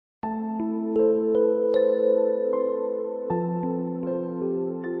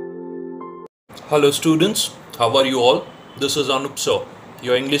Hello students, how are you all? This is Anup sir,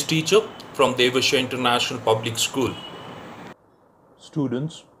 your English teacher from Devasha International Public School.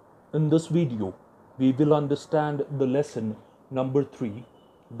 Students, in this video, we will understand the lesson number 3,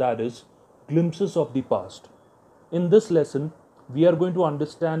 that is Glimpses of the Past. In this lesson, we are going to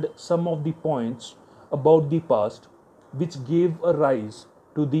understand some of the points about the past which gave a rise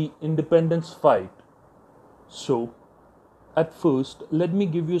to the independence fight. So, at first, let me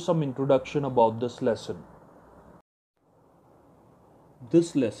give you some introduction about this lesson.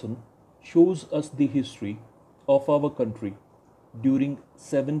 This lesson shows us the history of our country during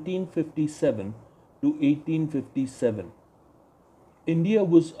 1757 to 1857. India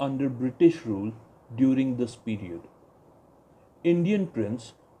was under British rule during this period. Indian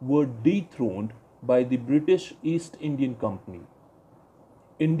princes were dethroned by the British East Indian Company.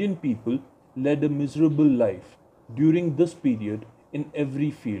 Indian people led a miserable life during this period in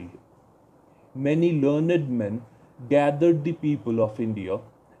every field. Many learned men gathered the people of India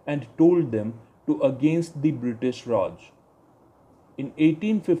and told them to against the British Raj. In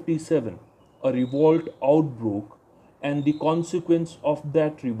 1857, a revolt outbroke, and the consequence of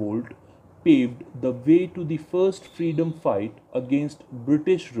that revolt paved the way to the first freedom fight against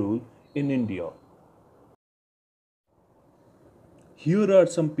British rule in India. Here are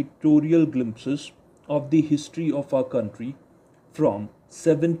some pictorial glimpses of the history of our country from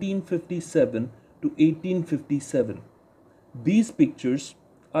 1757 to 1857. These pictures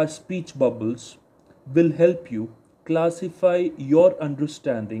are speech bubbles will help you classify your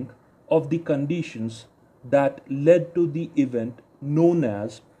understanding of the conditions that led to the event known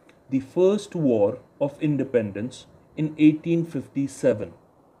as the First War of Independence in 1857.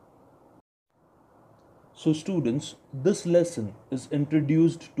 So students, this lesson is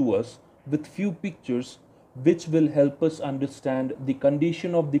introduced to us with few pictures which will help us understand the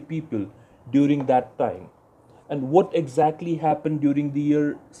condition of the people during that time and what exactly happened during the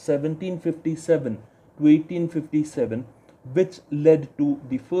year 1757 to 1857 which led to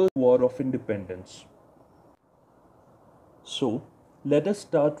the First War of Independence. So, let us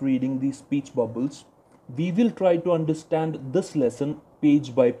start reading these speech bubbles. We will try to understand this lesson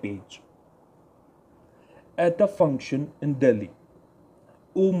page by page. At a function in Delhi.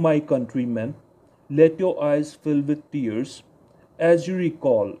 O my countrymen, let your eyes fill with tears as you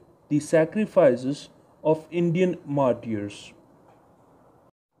recall the sacrifices of Indian martyrs.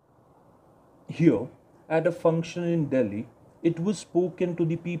 Here, at a function in Delhi, it was spoken to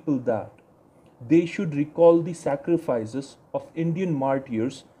the people that they should recall the sacrifices of Indian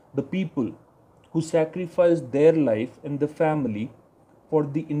martyrs, the people who sacrificed their life and the family for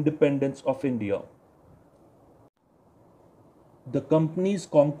the independence of India. The company's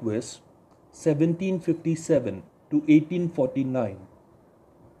conquest 1757 to 1849.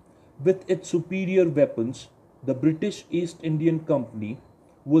 With its superior weapons, the British East Indian Company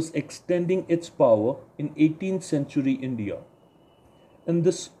was extending its power in 18th century India. In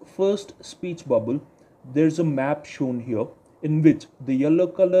this first speech bubble, there's a map shown here in which the yellow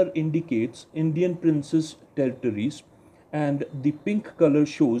color indicates Indian princes' territories and the pink color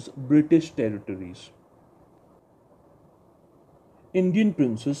shows British territories. Indian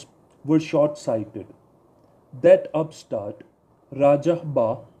princes were short-sighted. That upstart, Rajah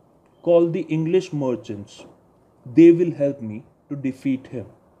Ba, called the English merchants. They will help me to defeat him.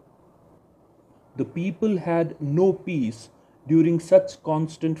 The people had no peace during such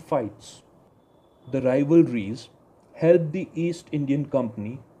constant fights. The rivalries helped the East Indian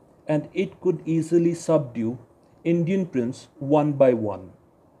Company and it could easily subdue Indian prince one by one.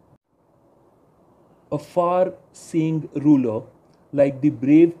 A far-seeing ruler like the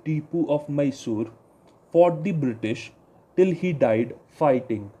brave Tipu of Mysore fought the British till he died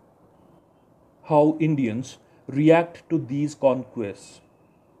fighting. How Indians react to these conquests.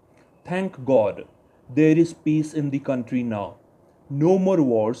 Thank God, there is peace in the country now. No more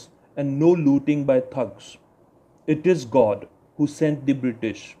wars and no looting by thugs. It is God who sent the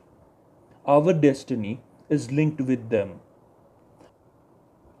British. Our destiny is linked with them.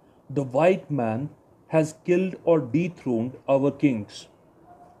 The white man has killed or dethroned our kings.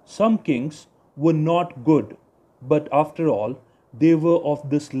 Some kings were not good, but after all, they were of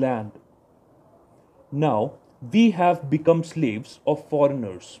this land. Now we have become slaves of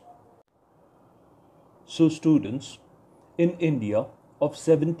foreigners. So, students, in India of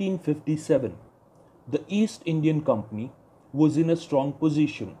 1757, the East Indian Company was in a strong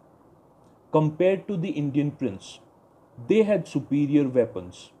position. Compared to the Indian prince, they had superior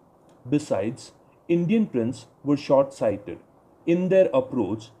weapons. Besides, Indian princes were short-sighted in their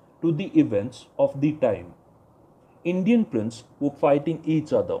approach to the events of the time. Indian princes were fighting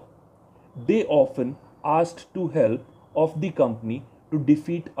each other. They often asked to help of the company to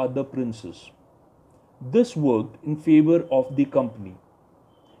defeat other princes. This worked in favor of the company.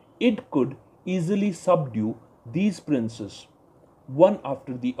 It could easily subdue these princes, one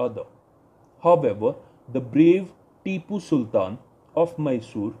after the other. However, the brave Tipu Sultan of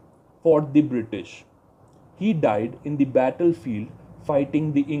Mysore fought the British. He died in the battlefield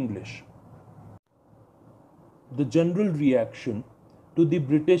fighting the English. The general reaction to the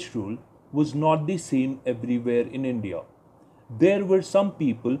British rule was not the same everywhere in India. There were some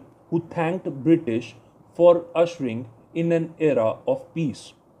people who thanked British for ushering in an era of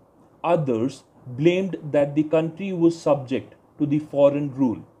peace. Others blamed that the country was subject to the foreign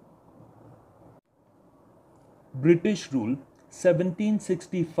rule. British rule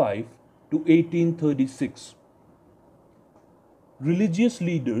 1765 to 1836. Religious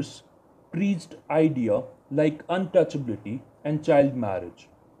leaders preached ideas like untouchability and child marriage.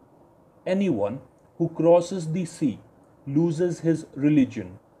 Anyone who crosses the sea loses his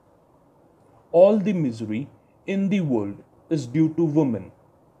religion. All the misery in the world is due to women.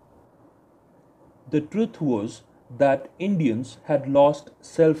 The truth was that Indians had lost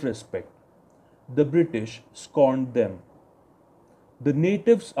self respect. The British scorned them. The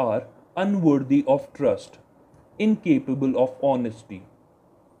natives are unworthy of trust, incapable of honesty.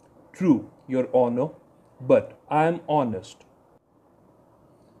 True, Your Honor, but I am honest.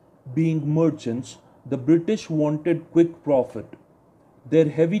 Being merchants, the British wanted quick profit. Their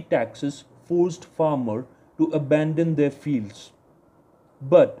heavy taxes forced farmers to abandon their fields.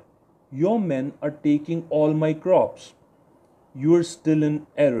 But your men are taking all my crops. You are still in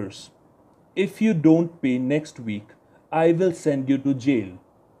errors. If you don't pay next week, I will send you to jail.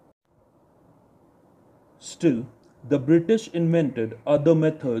 Still, the British invented other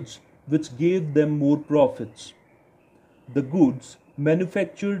methods which gave them more profits. The goods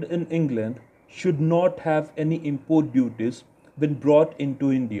manufactured in England should not have any import duties when brought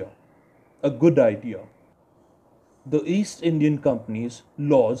into India. A good idea. The East Indian Company's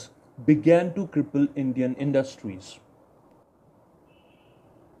laws began to cripple Indian industries.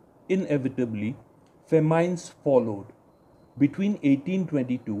 Inevitably, famines followed. Between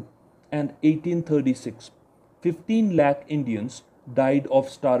 1822 and 1836, 15 lakh Indians died of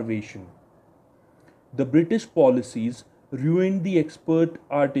starvation. The British policies ruined the expert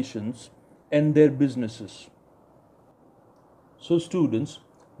artisans and their businesses. So, students,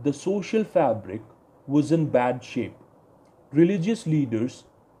 the social fabric was in bad shape. Religious leaders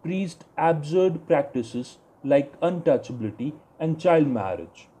preached absurd practices like untouchability and child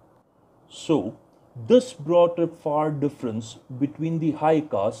marriage. So, this brought a far difference between the high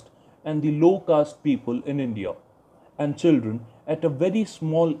caste and the low caste people in India, and children at a very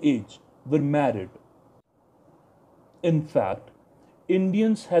small age were married. In fact,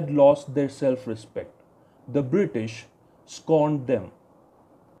 Indians had lost their self respect. The British scorned them.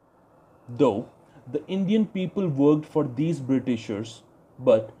 Though the Indian people worked for these Britishers,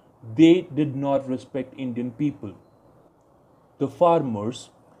 but they did not respect Indian people. The farmers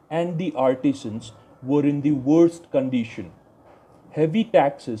and the artisans were in the worst condition. Heavy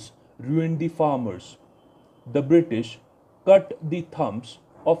taxes ruined the farmers. The British cut the thumbs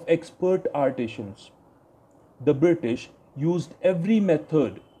of expert artisans. The British used every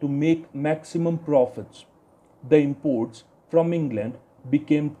method to make maximum profits. The imports from England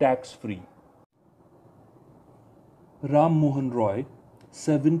became tax free. Ram Mohan Roy,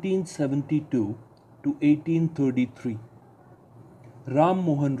 1772 to 1833. Ram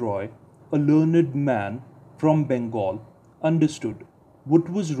Mohan Roy, a learned man from Bengal, understood what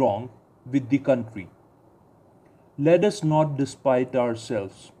was wrong with the country. Let us not despise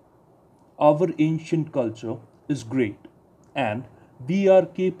ourselves. Our ancient culture is great, and we are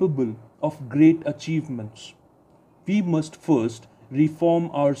capable of great achievements. We must first reform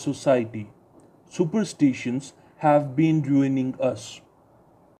our society. Superstitions have been ruining us.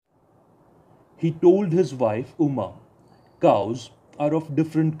 He told his wife Uma, cows are of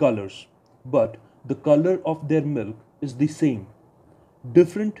different colors, but the color of their milk is the same.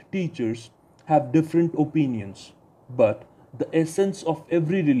 Different teachers have different opinions, but the essence of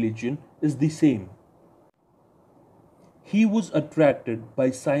every religion is the same. He was attracted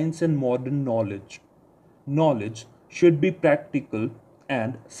by science and modern knowledge. Knowledge should be practical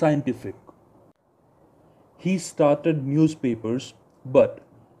and scientific. He started newspapers, but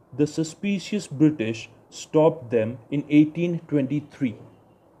the suspicious British stopped them in 1823.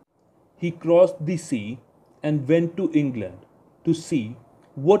 He crossed the sea and went to England to see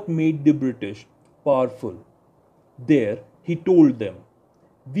what made the British powerful. There he told them,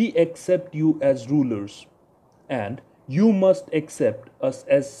 "We accept you as rulers, and You must accept us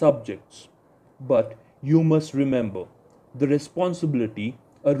as subjects, but you must remember the responsibility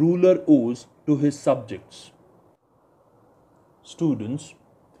a ruler owes to his subjects. Students,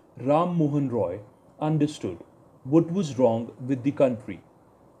 Ram Mohan Roy understood what was wrong with the country.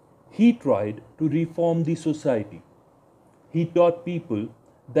 He tried to reform the society. He taught people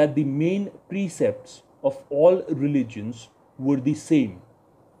that the main precepts of all religions were the same.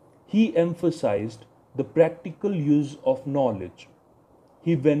 He emphasized the practical use of knowledge.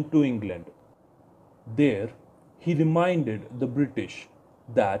 He went to England. There, he reminded the British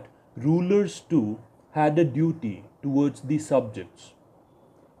that rulers too had a duty towards the subjects.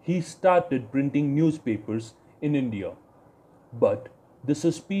 He started printing newspapers in India, but the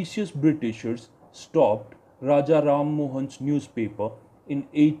suspicious Britishers stopped Raja Ram Mohan's newspaper in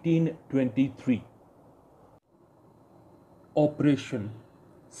 1823. Operation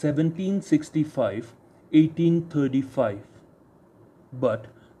 1765 1835. But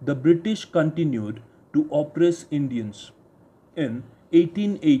the British continued to oppress Indians. In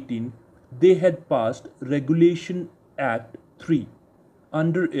 1818, they had passed Regulation Act 3.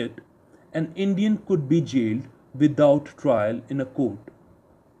 Under it, an Indian could be jailed without trial in a court.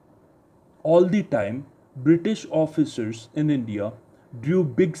 All the time, British officers in India drew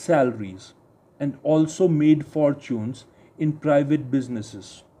big salaries and also made fortunes in private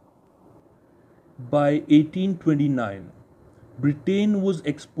businesses. By 1829, Britain was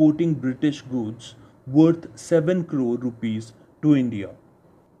exporting British goods worth 7 crore rupees to India.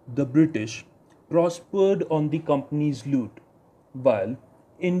 The British prospered on the company's loot, while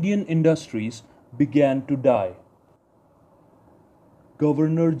Indian industries began to die.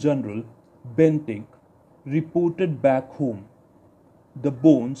 Governor General Bentinck reported back home, the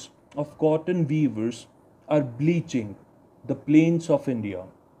bones of cotton weavers are bleaching the plains of India.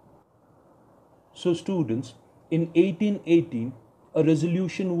 So, students, in 1818, a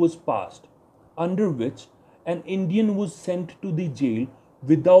resolution was passed under which an Indian was sent to the jail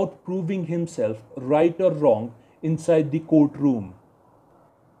without proving himself right or wrong inside the courtroom.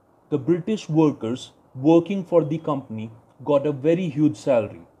 The British workers working for the company got a very huge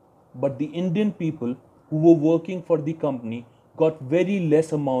salary, but the Indian people who were working for the company got very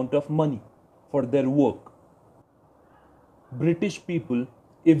less amount of money for their work. British people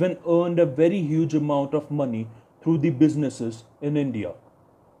even earned a very huge amount of money through the businesses in India.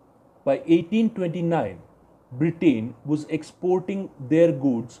 By 1829, Britain was exporting their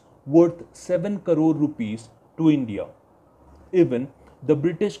goods worth 7 crore rupees to India. Even the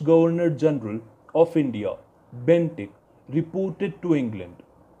British Governor General of India, Bentinck, reported to England,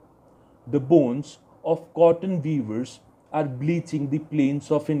 the bones of cotton weavers are bleaching the plains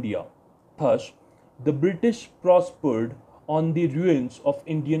of India. Thus, the British prospered on the ruins of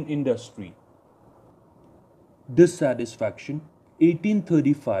Indian industry. Dissatisfaction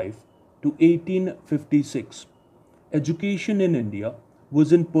 1835 to 1856. Education in India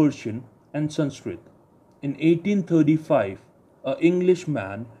was in Persian and Sanskrit. In 1835, an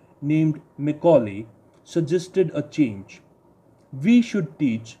Englishman named Macaulay suggested a change. We should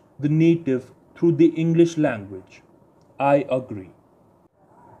teach the native through the English language. I agree.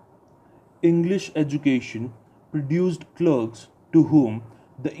 English education produced clerks to whom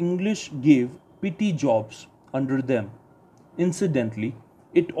the English gave petty jobs under them. Incidentally,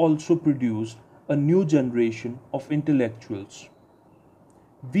 it also produced a new generation of intellectuals.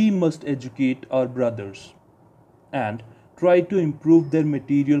 We must educate our brothers and try to improve their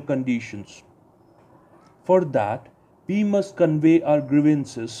material conditions. For that, we must convey our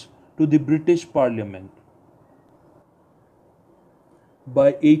grievances to the British Parliament.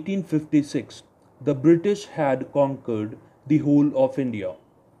 By 1856, the British had conquered the whole of India.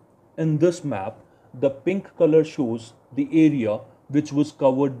 In this map, the pink color shows the area which was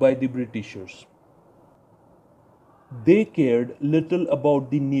covered by the Britishers. They cared little about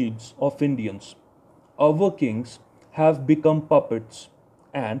the needs of Indians. Our kings have become puppets,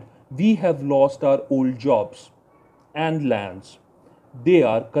 and we have lost our old jobs and lands. They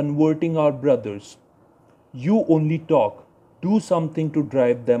are converting our brothers. You only talk, do something to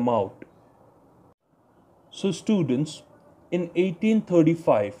drive them out. So, students, in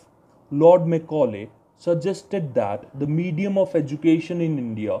 1835, Lord Macaulay suggested that the medium of education in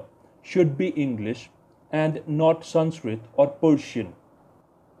India should be English and not Sanskrit or Persian.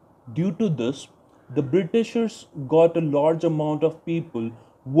 Due to this, the Britishers got a large amount of people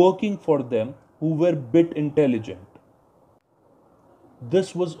working for them who were bit intelligent.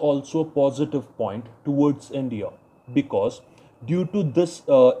 This was also a positive point towards India because due to this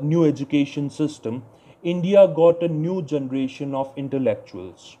new education system, India got a new generation of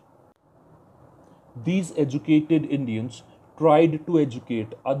intellectuals. These educated Indians tried to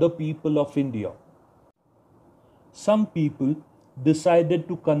educate other people of India. Some people decided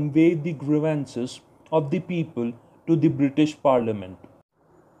to convey the grievances of the people to the British Parliament.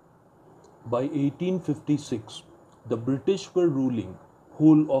 By 1856, the British were ruling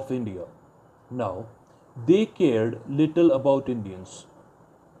whole of India. Now, they cared little about Indians.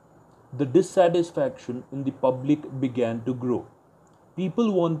 The dissatisfaction in the public began to grow.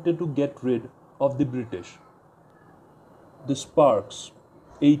 People wanted to get rid of the British. The Sparks,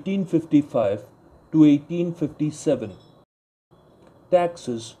 1855 to 1857.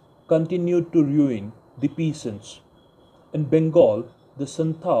 Taxes continued to ruin the peasants. In Bengal, the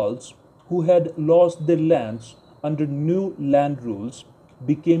Santals, who had lost their lands under new land rules,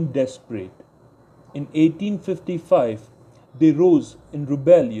 became desperate. In 1855, they rose in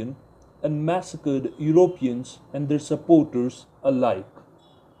rebellion and massacred Europeans and their supporters alike.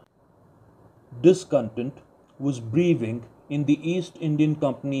 Discontent was brewing in the East Indian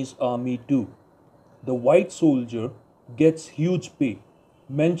Company's army too. The white soldier gets huge pay,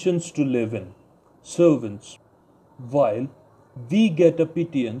 mansions to live in, servants, while we get a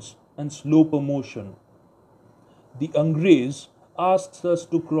pittance and slow promotion. The Angrez asks us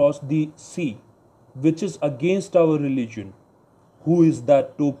to cross the sea, which is against our religion. Who is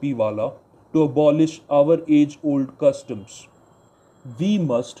that Topiwala to abolish our age old customs? We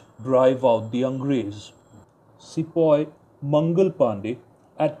must drive out the Angrez. Sepoy Mangal Pandey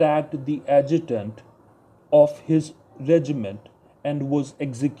attacked the adjutant of his regiment and was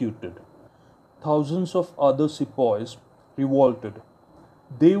executed. Thousands of other sepoys revolted.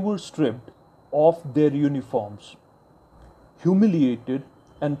 They were stripped of their uniforms, humiliated,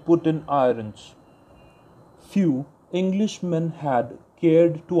 and put in irons. Few Englishmen had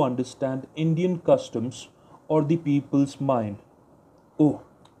cared to understand Indian customs or the people's mind. Oh,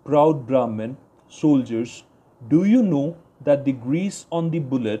 proud Brahmin soldiers, do you know that the grease on the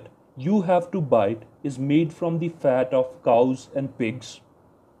bullet you have to bite is made from the fat of cows and pigs?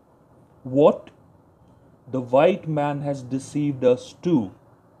 What? The white man has deceived us too.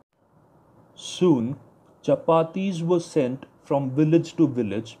 Soon, chapatis were sent from village to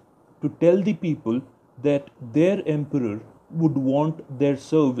village to tell the people that their emperor would want their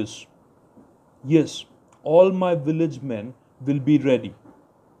service. Yes, all my village men will be ready.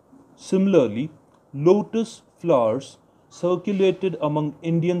 Similarly, lotus flowers circulated among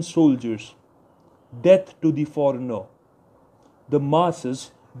Indian soldiers. Death to the foreigner. The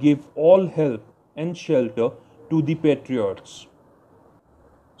masses gave all help and shelter to the patriots.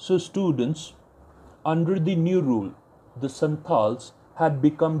 So, students, under the new rule, the Santals had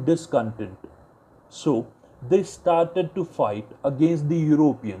become discontent. So, they started to fight against the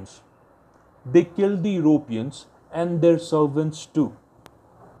Europeans. They killed the Europeans and their servants too.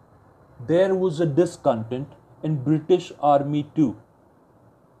 There was a discontent in British army too.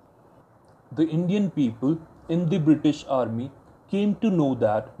 The Indian people in the British army came to know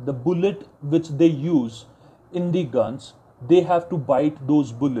that the bullet which they use in the guns, they have to bite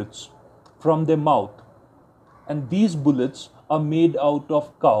those bullets from their mouth. And these bullets are made out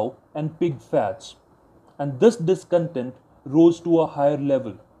of cow and pig fats. And this discontent rose to a higher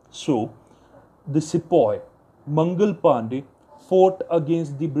level. So, the sepoy, Mangal Pandey, fought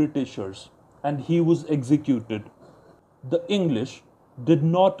against the Britishers and he was executed. The English did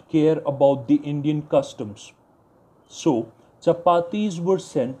not care about the Indian customs. So, chapatis were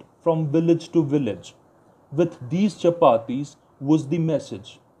sent from village to village. With these chapatis was the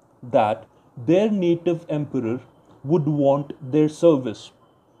message that their native emperor would want their service.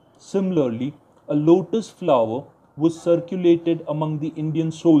 Similarly, a lotus flower was circulated among the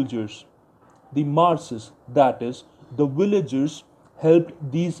Indian soldiers. The masses, that is, the villagers,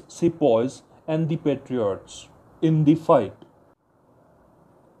 helped these sepoys and the patriots in the fight.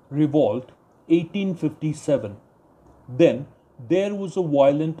 Revolt 1857. Then there was a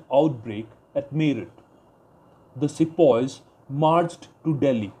violent outbreak at Meerut. The sepoys marched to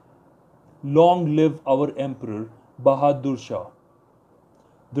Delhi. Long live our emperor Bahadur Shah.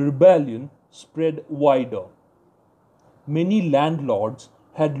 The rebellion spread wider. Many landlords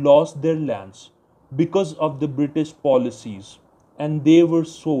had lost their lands because of the British policies and they were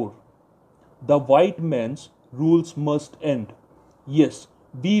sore. The white man's rules must end. Yes,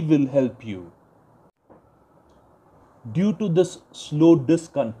 we will help you. Due to this slow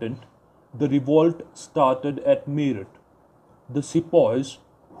discontent, the revolt started at Meerut. The sepoys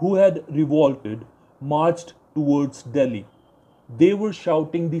who had revolted marched towards Delhi. They were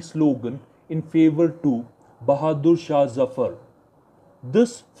shouting the slogan in favor to Bahadur Shah Zafar.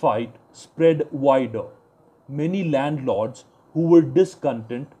 This fight spread wider. Many landlords who were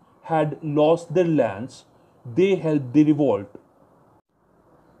discontent had lost their lands, they helped the revolt.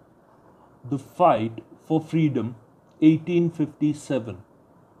 The Fight for Freedom, 1857.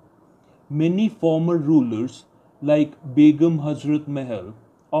 Many former rulers like Begum Hazrat Mahal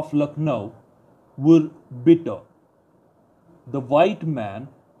of Lucknow were bitter. The white man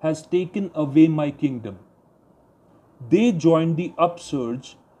has taken away my kingdom. They joined the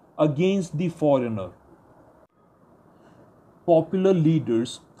upsurge against the foreigner. Popular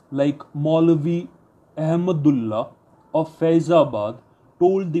leaders like Maulavi Ahmadullah of Faizabad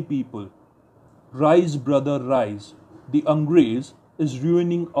told the people, "Rise, brother, rise. The Angrez is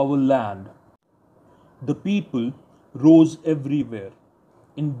ruining our land." The people rose everywhere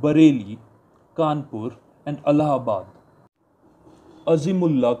in Bareilly, Kanpur, and Allahabad.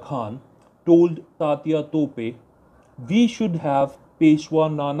 Azimullah Khan told Tatya Tope, "We should have Peshwa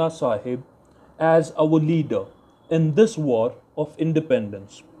Nana Sahib as our leader in this war of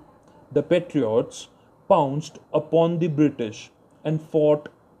independence." The patriots pounced upon the British and fought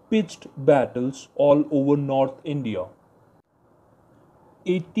pitched battles all over North India.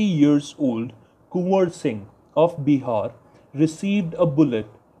 80 years old Kunwar Singh of Bihar received a bullet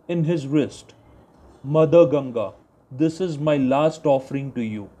in his wrist. "Mother Ganga, this is my last offering to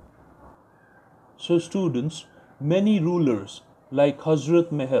you." So students, many rulers like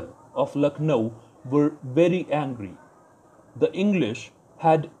Hazrat Mahal of Lucknow were very angry. The English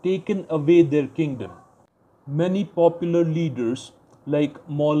had taken away their kingdom. Many popular leaders like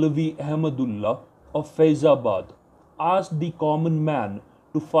Maulavi Ahmadullah of Faizabad asked the common man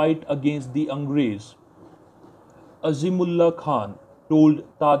to fight against the Angrez. Azimullah Khan told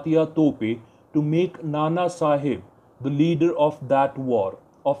Tatya Tope to make Nana Sahib the leader of that war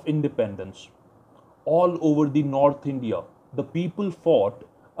of independence. All over the North India, the people fought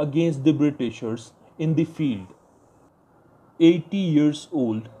against the Britishers in the field. 80 years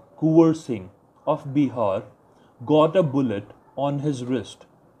old Kunwar Singh of Bihar got a bullet on his wrist.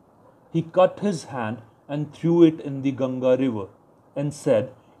 He cut his hand and threw it in the Ganga river and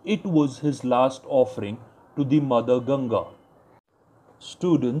said it was his last offering to the Mother Ganga.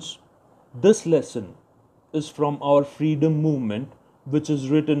 Students, this lesson is from our freedom movement, which is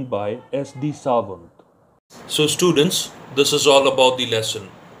written by S.D. Sawant. So students, this is all about the lesson.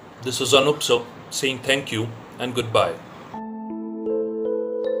 This is Anup saying thank you and goodbye.